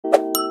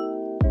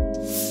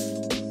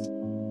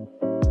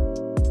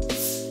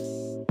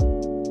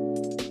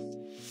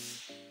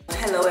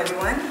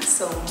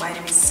So my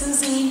name is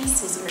Suzy,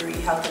 SuzyMari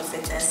Health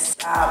Fitness.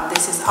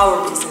 This is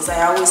our business.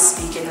 I always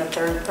speak in the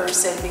third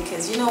person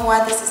because you know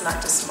what? This is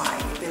not just mine.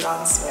 It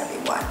belongs to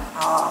everyone,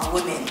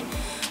 women.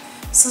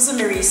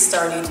 SuzyMari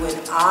started when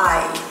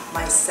I,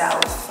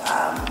 myself,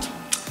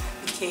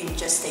 became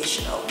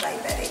gestational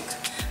diabetic.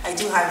 I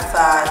do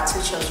have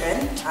two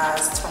children, a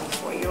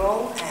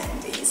 24-year-old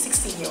and a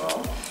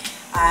 16-year-old.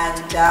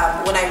 And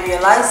when I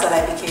realized that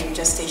I became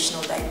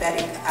gestational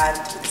diabetic at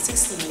the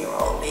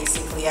 16-year-old,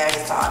 basically I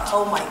thought,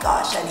 oh my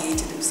gosh, I needed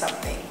to do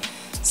something.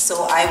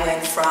 So I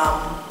went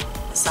from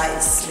a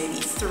size maybe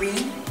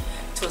 3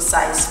 to a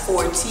size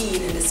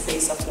 14 in the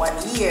space of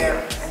 1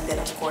 year, and then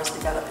of course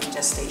developing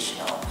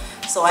gestational.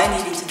 So I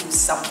needed to do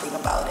something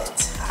about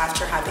it.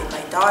 After having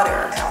my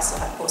daughter, I also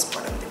had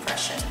postpartum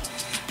depression.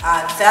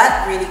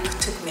 That really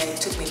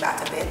took me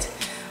back a bit.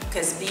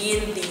 Because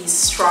being the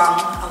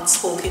strong,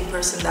 outspoken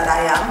person that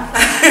I am,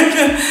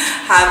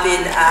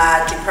 having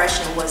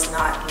depression was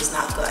not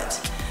good.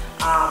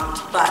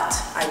 But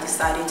I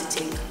decided to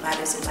take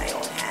matters in my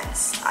own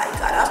hands. I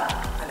got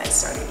up and I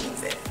started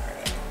moving.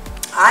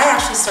 I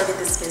actually started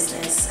this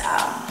business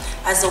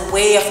as a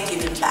way of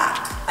giving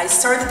back. I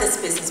started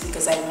this business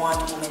because I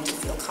want women to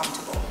feel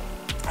comfortable.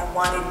 I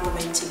wanted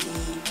women to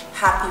be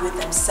happy with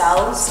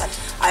themselves.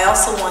 I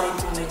also wanted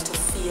women to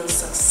feel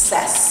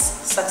success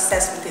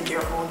within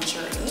their own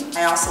journey.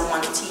 I also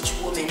want to teach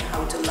women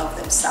how to love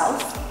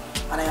themselves,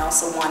 and I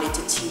also wanted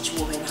to teach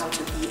women how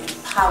to be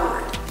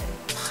empowered.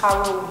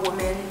 Empower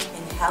women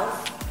in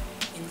health,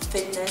 in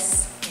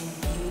fitness, in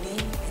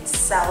beauty, in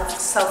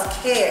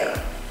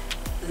self-care,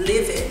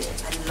 living,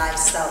 and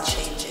lifestyle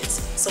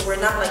changes. So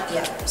we're not like the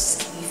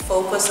others. We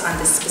focus on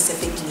the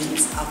specific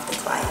needs of the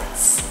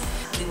clients.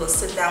 We will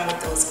sit down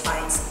with those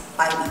clients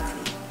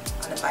bi-weekly,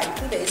 on a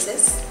bi-weekly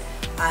basis,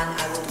 and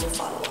I will do a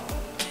follow-up.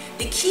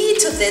 The key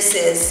to this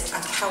is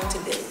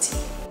accountability.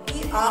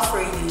 We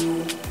offer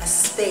you a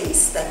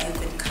space that you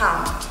can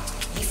come,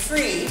 be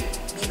free,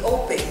 be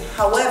open.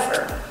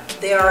 However,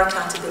 there are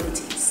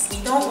accountabilities.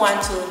 We don't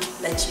want to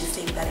let you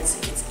think that it's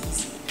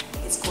easy.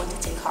 It's going to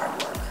take hard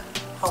work.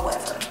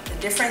 However, the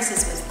difference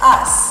is with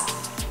us,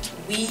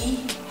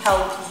 we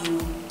help you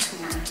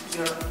to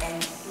your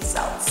end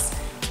results.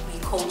 We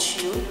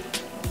coach you,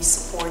 we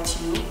support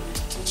you,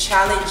 we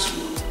challenge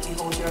you, we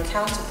hold you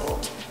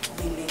accountable.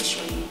 We make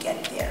sure you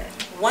get there.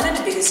 One of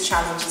the biggest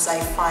challenges I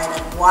find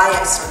and why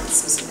I started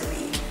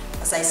SuzyMari,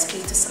 as I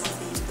speak to some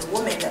of the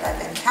women that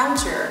I've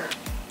encountered,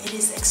 it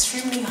is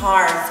extremely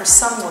hard for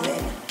some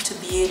women to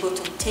be able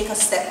to take a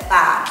step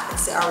back and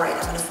say, all right,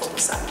 I'm going to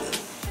focus on me.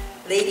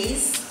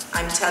 Ladies,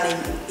 I'm telling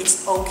you,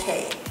 it's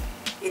okay.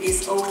 It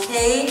is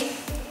okay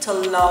to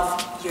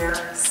love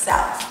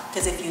yourself.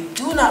 Because if you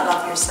do not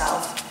love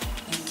yourself,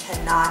 you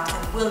cannot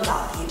and will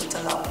not be able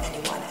to love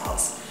anyone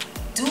else.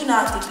 Do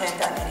not depend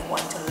on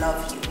anyone to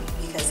love you,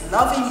 because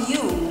loving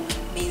you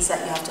means that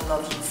you have to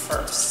love you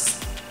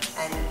first.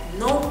 And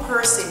no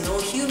person, no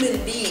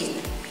human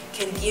being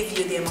can give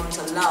you the amount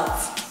of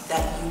love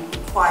that you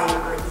require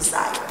or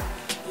desire.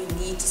 You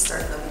need to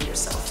start loving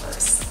yourself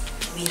first.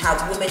 We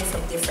have women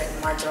from different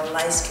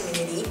marginalized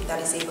community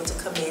that is able to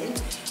come in,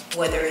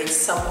 whether it's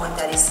someone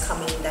that is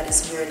coming that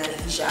is wearing a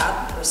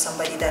hijab, or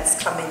somebody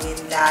that's coming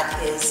in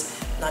that is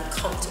not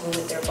comfortable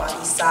with their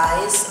body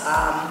size.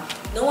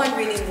 No one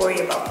really worries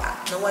about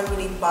that. No one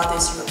really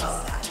bothers you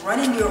about that.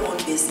 Running your own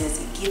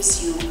business, it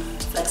gives you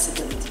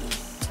flexibility.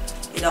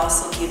 It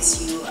also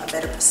gives you a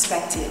better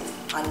perspective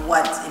on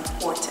what's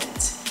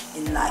important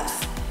in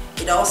life.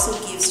 It also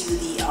gives you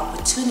the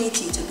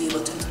opportunity to be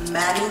able to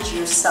manage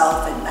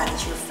yourself and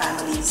manage your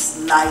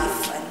family's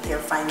life and their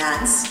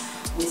finance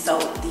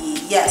without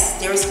yes,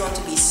 there is going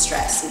to be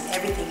stress in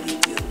everything you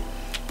do.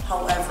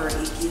 However,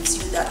 it gives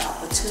you that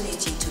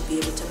opportunity to be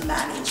able to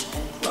manage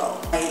and grow.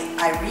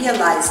 I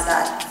realized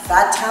that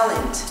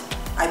talent,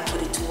 I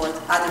put it toward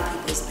other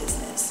people's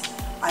business.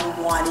 I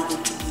wanted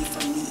it to be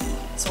for me.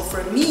 So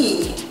for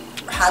me,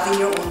 having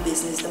your own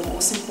business, the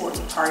most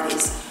important part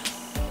is,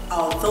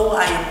 although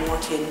I am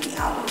working the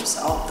hours,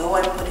 although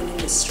I'm putting in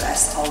the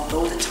stress,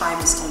 although the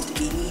time is going to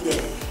be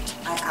needed,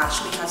 I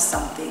actually have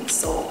something.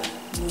 So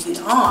moving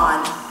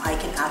on, I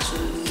can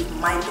actually leave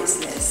my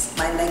business,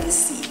 my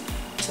legacy,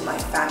 to my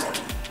family.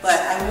 But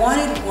I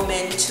wanted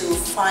women to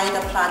find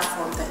a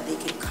platform that they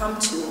can come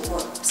to, or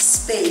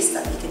space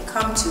that they can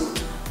come to,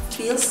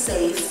 feel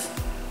safe,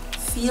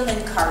 feel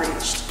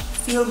encouraged,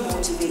 feel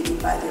motivated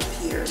by their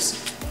peers,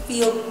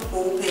 feel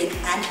open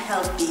and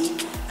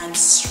healthy and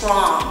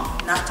strong,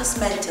 not just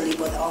mentally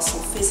but also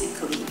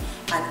physically,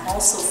 and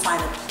also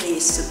find a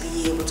place to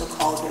be able to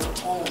call their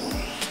own.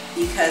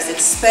 Because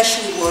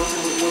especially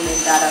working with women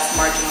that have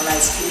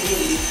marginalized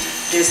community,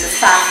 there's a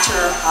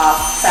factor of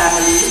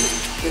family,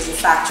 there's a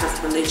factor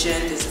of religion,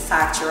 there's a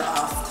factor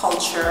of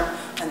culture,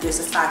 and there's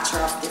a factor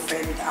of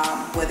different,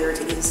 whether it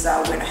is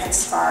wearing a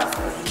headscarf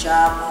or a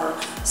hijab,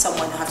 or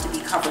someone have to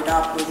be covered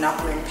up or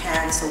not wearing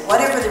pants, or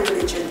whatever the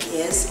religion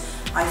is.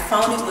 I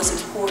found it was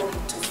important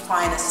to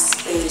find a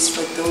space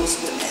for those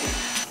women.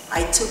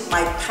 I took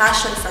my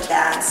passion for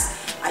dance,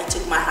 I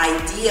took my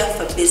idea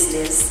for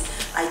business,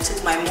 I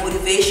took my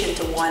motivation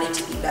to want it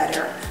to be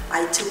better.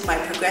 I took my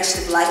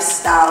progressive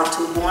lifestyle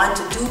to want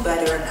to do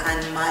better,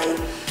 and my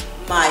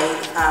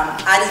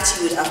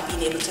attitude of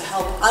being able to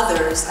help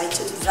others. I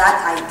took that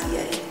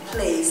idea in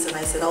place and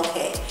I said,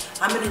 okay,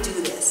 I'm going to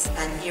do this.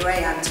 And here I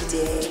am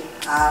today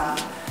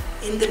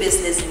in the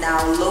business now,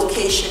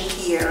 location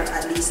here,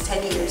 at least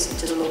 10 years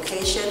into the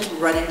location,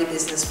 running the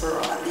business for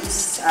at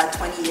least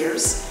 20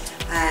 years.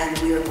 And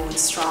we are going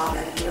strong.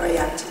 And here I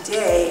am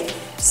today,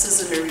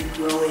 SuzyMari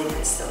growing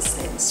and still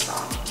staying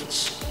strong,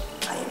 which